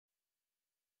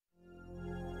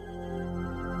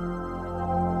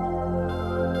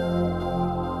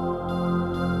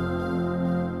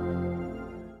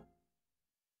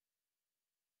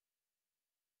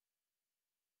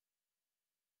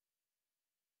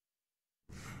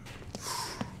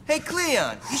Hey,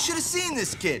 Cleon, you should have seen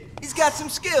this kid. He's got some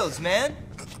skills, man.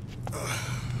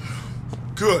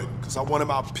 Good, because I want him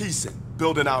out piecing,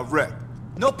 building our rep.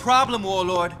 No problem,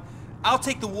 Warlord. I'll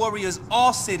take the Warriors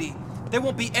all city. There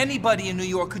won't be anybody in New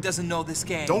York who doesn't know this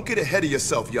gang. Don't get ahead of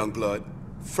yourself, Youngblood.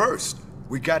 First,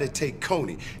 we gotta take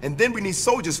Coney, and then we need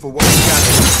soldiers for what we got.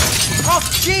 Oh,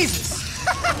 Jesus!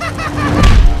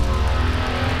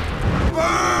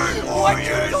 Burn! What you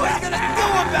gonna do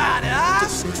about it, huh?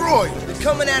 Destroy them. They're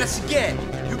coming at us again.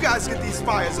 You guys get these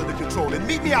fires under control and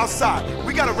meet me outside.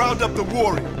 We gotta round up the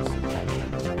Warriors.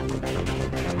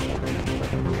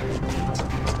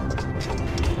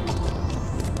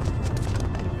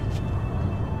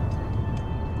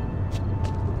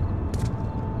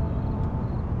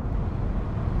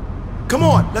 Come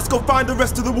on, let's go find the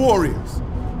rest of the Warriors.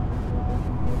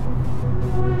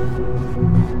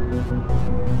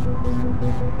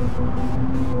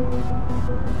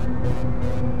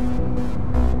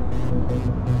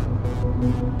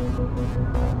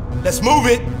 Let's move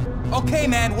it. Okay,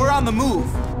 man, we're on the move.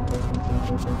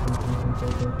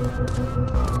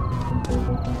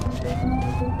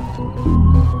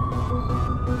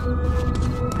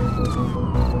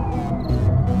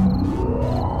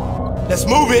 Let's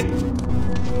move it.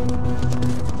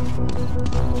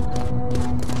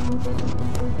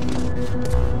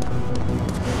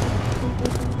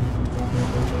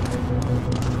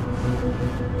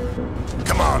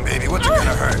 Come on, baby, what's it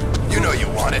gonna hurt? You know you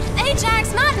want it.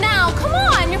 Ajax, not now. Come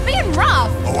on, you're being rough.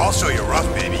 Oh, I'll show you rough,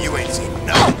 baby. You ain't seen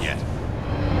nothing yet.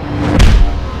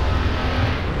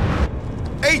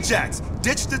 Ajax,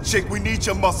 ditch the chick. We need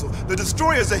your muscle. The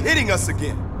destroyers are hitting us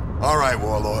again. All right,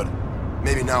 Warlord.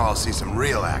 Maybe now I'll see some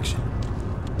real action.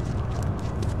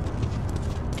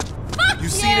 Fuck You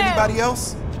seen anybody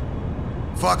else?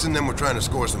 Fox and them were trying to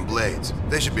score some blades.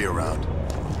 They should be around.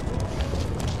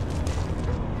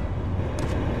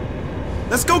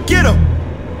 Let's go get them.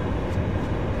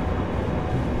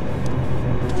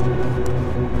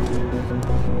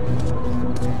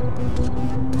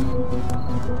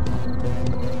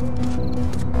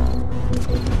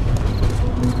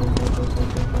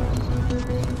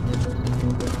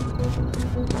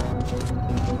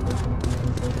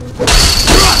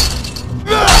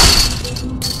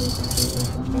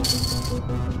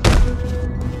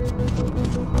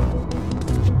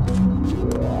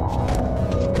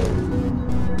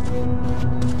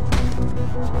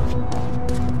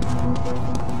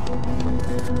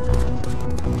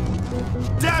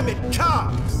 Damn it,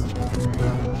 cops!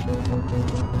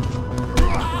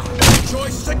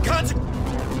 Choice and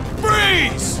consequence.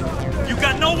 Freeze! You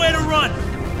got nowhere to run!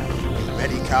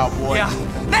 Ready, cowboy? Yeah.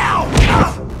 Now!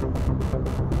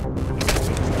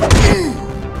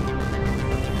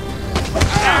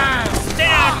 Stay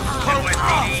down!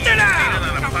 Stay down!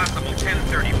 On a possible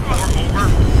 1034, over.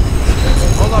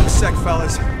 Hold up a sec,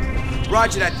 fellas.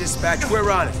 Roger that, dispatch.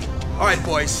 We're on it. All right,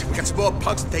 boys. We got some more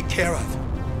punks to take care of.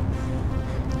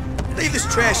 Leave this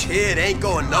trash here. It ain't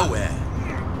going nowhere.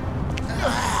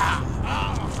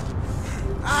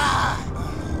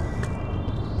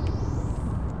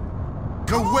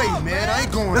 No way, man. I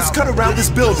ain't going Let's out. cut around this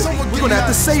building. We're gonna have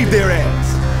to save their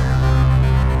ass.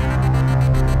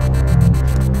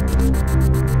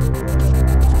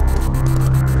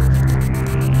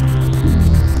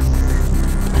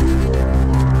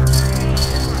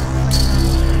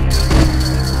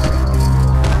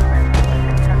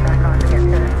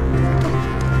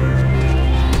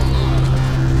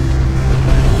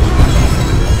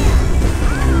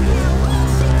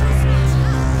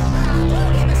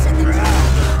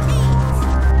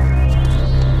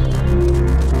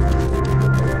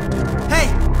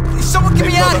 Get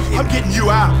me out of here! I'm getting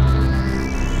you out.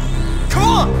 Come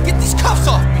on! Get these cuffs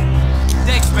off me!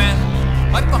 Thanks, man.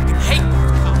 I fucking hate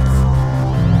those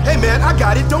cops. Hey, man, I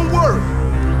got it. Don't worry.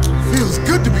 Feels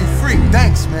good to be free.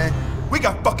 Thanks, man. We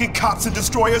got fucking cops and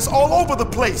destroyers all over the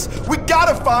place. We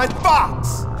gotta find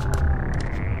Fox.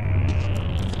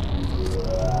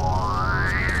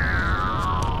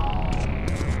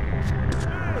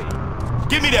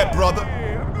 Give me that, brother.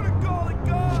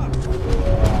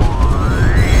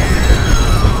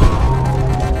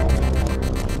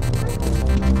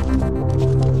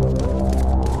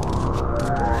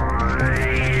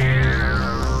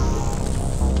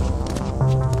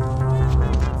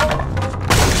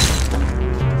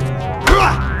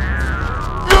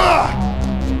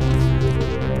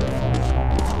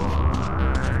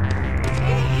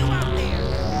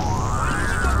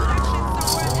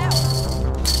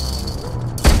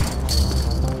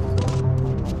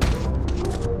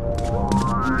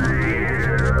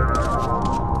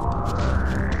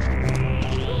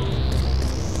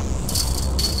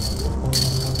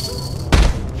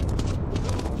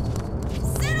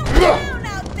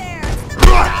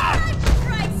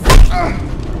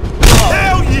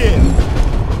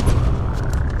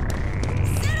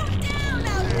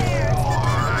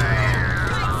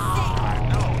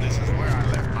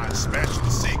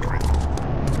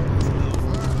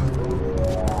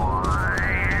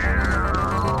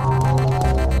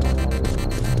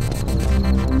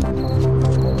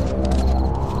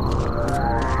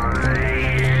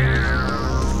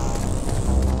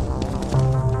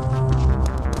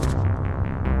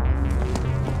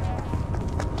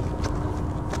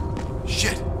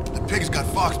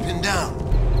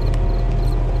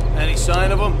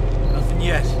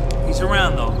 He's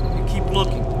around, though. You keep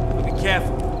looking, but be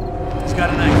careful. He's got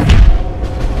a knife.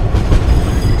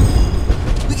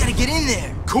 We gotta get in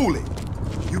there. Cool it.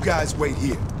 You guys wait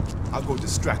here. I'll go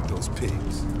distract those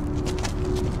pigs.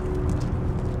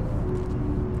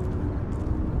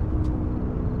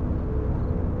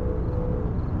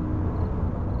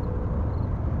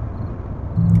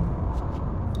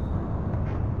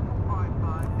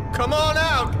 Come on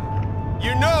out!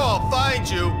 You know I'll find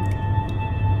you!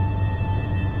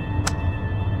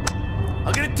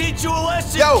 I'm gonna teach you a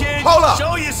lesson, Yo, kid! hold up!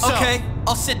 Show yourself! Okay,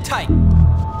 I'll sit tight.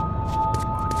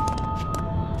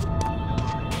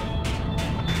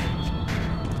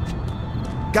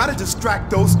 Gotta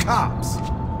distract those cops. I'm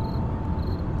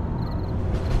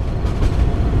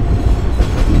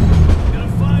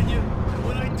gonna find you, and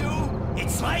when I do,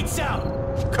 it's lights out!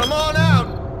 Come on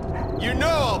out! You know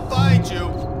I'll find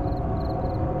you!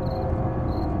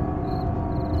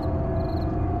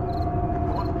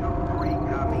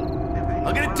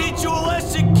 I'm gonna teach you a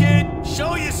lesson, kid!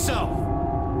 Show yourself!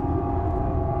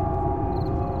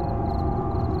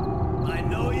 I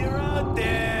know you're out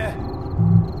there!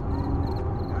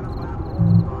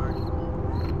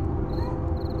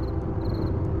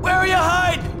 Where are you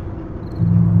hiding?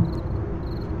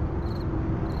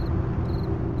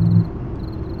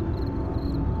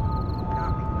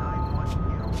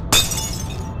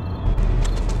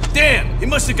 Damn! He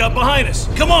must have got behind us!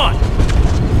 Come on!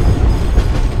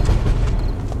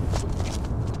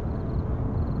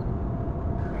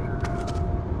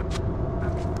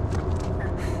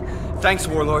 Thanks,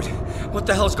 Warlord. What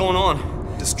the hell's going on?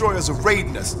 Destroyers are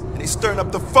raiding us, and they stirring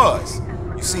up the fuzz.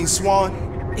 You seen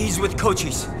Swan? He's with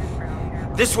Cochise.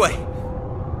 This way.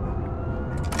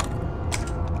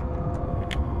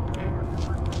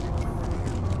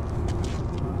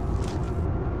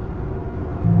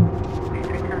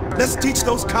 Let's teach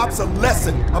those cops a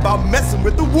lesson about messing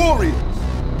with the Warriors.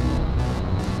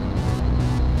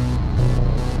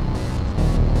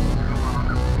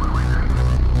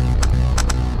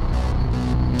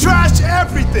 Trash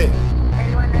everything!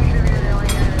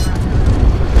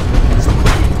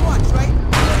 Watch, right?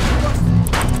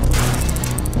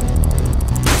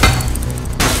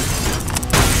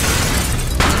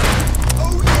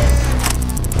 Oh, yeah!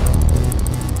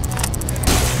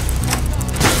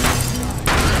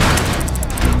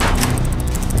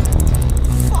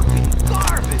 Fucking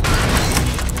garbage!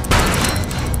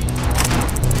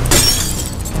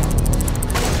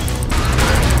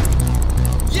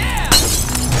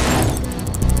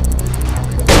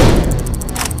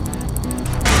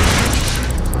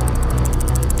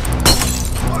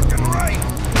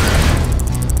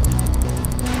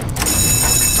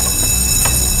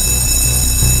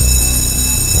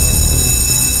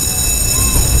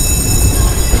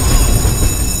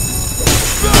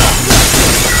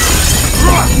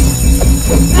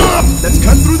 Let's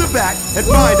cut through the back and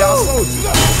find our soldiers.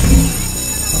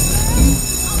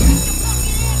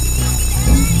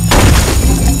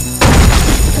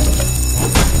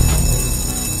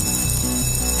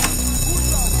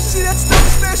 See that stuff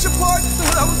smash apart?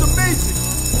 That was amazing!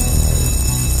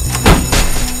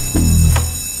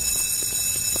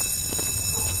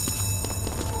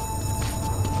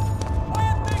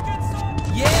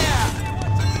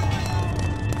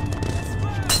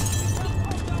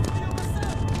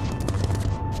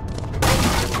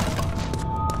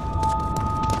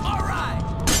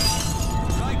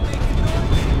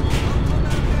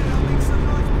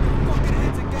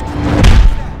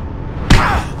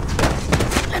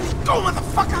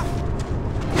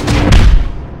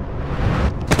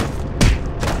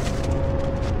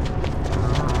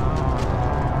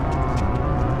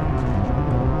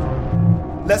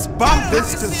 Let's bomb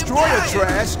this destroyer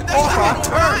trash off our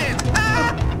turret.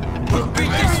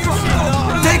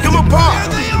 Take them apart.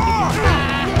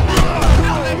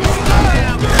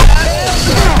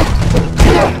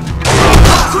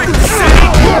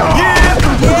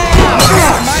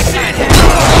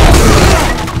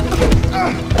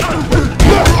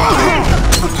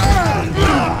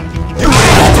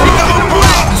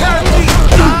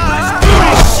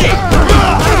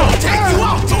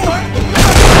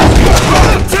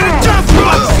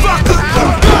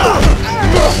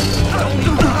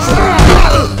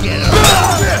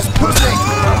 Yes,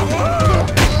 pussy!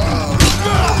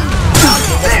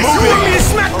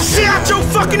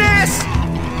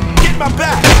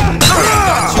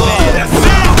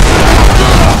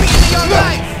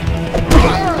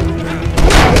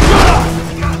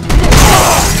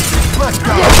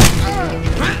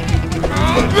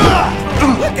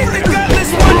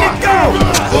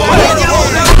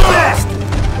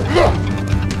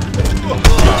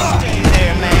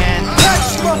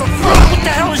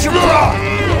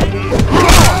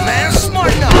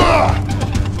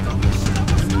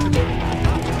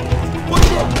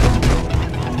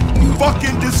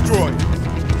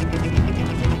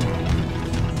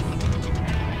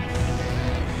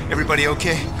 Everybody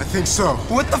okay? I think so.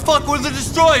 What the fuck were the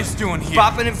destroyers doing here?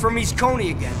 Popping in from East Coney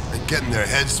again. They're getting their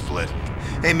heads split.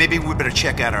 Hey, maybe we better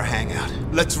check out our hangout.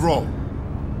 Let's roll.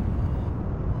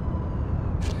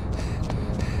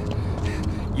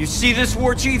 You see this,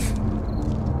 War Chief?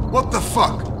 What the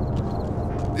fuck?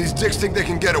 These dicks think they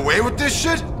can get away with this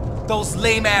shit? Those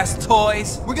lame-ass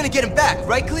toys. We're gonna get him back,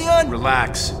 right, Cleon?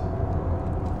 Relax.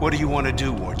 What do you want to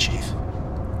do, War Chief?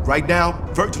 Right now,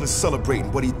 Virgil is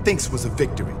celebrating what he thinks was a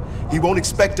victory. He won't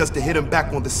expect us to hit him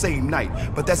back on the same night,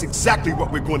 but that's exactly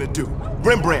what we're going to do.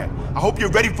 Rembrandt, I hope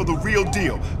you're ready for the real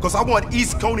deal, because I want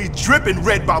East Coney dripping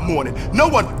red by morning. No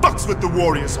one fucks with the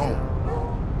Warriors home.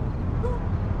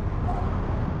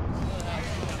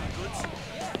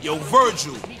 Yo,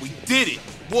 Virgil, we did it.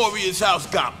 Warriors' house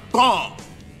got bombed.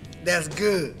 That's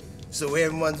good. So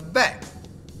everyone's back.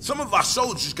 Some of our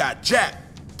soldiers got jacked.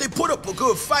 They put up a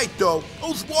good fight, though.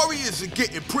 Those warriors are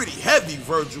getting pretty heavy,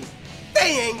 Virgil.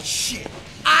 They ain't shit.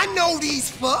 I know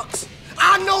these fucks.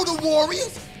 I know the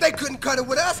Warriors. They couldn't cut it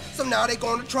with us, so now they're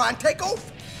going to try and take over.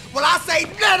 Well, I say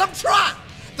let them try.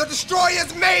 The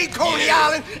destroyers made Coney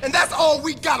Island, and that's all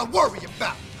we gotta worry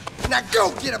about. Now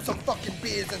go get up some fucking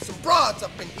beers and some broads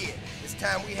up in here. It's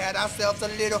time we had ourselves a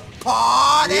little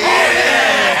party.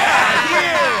 Yeah!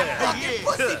 Fucking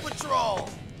pussy patrol.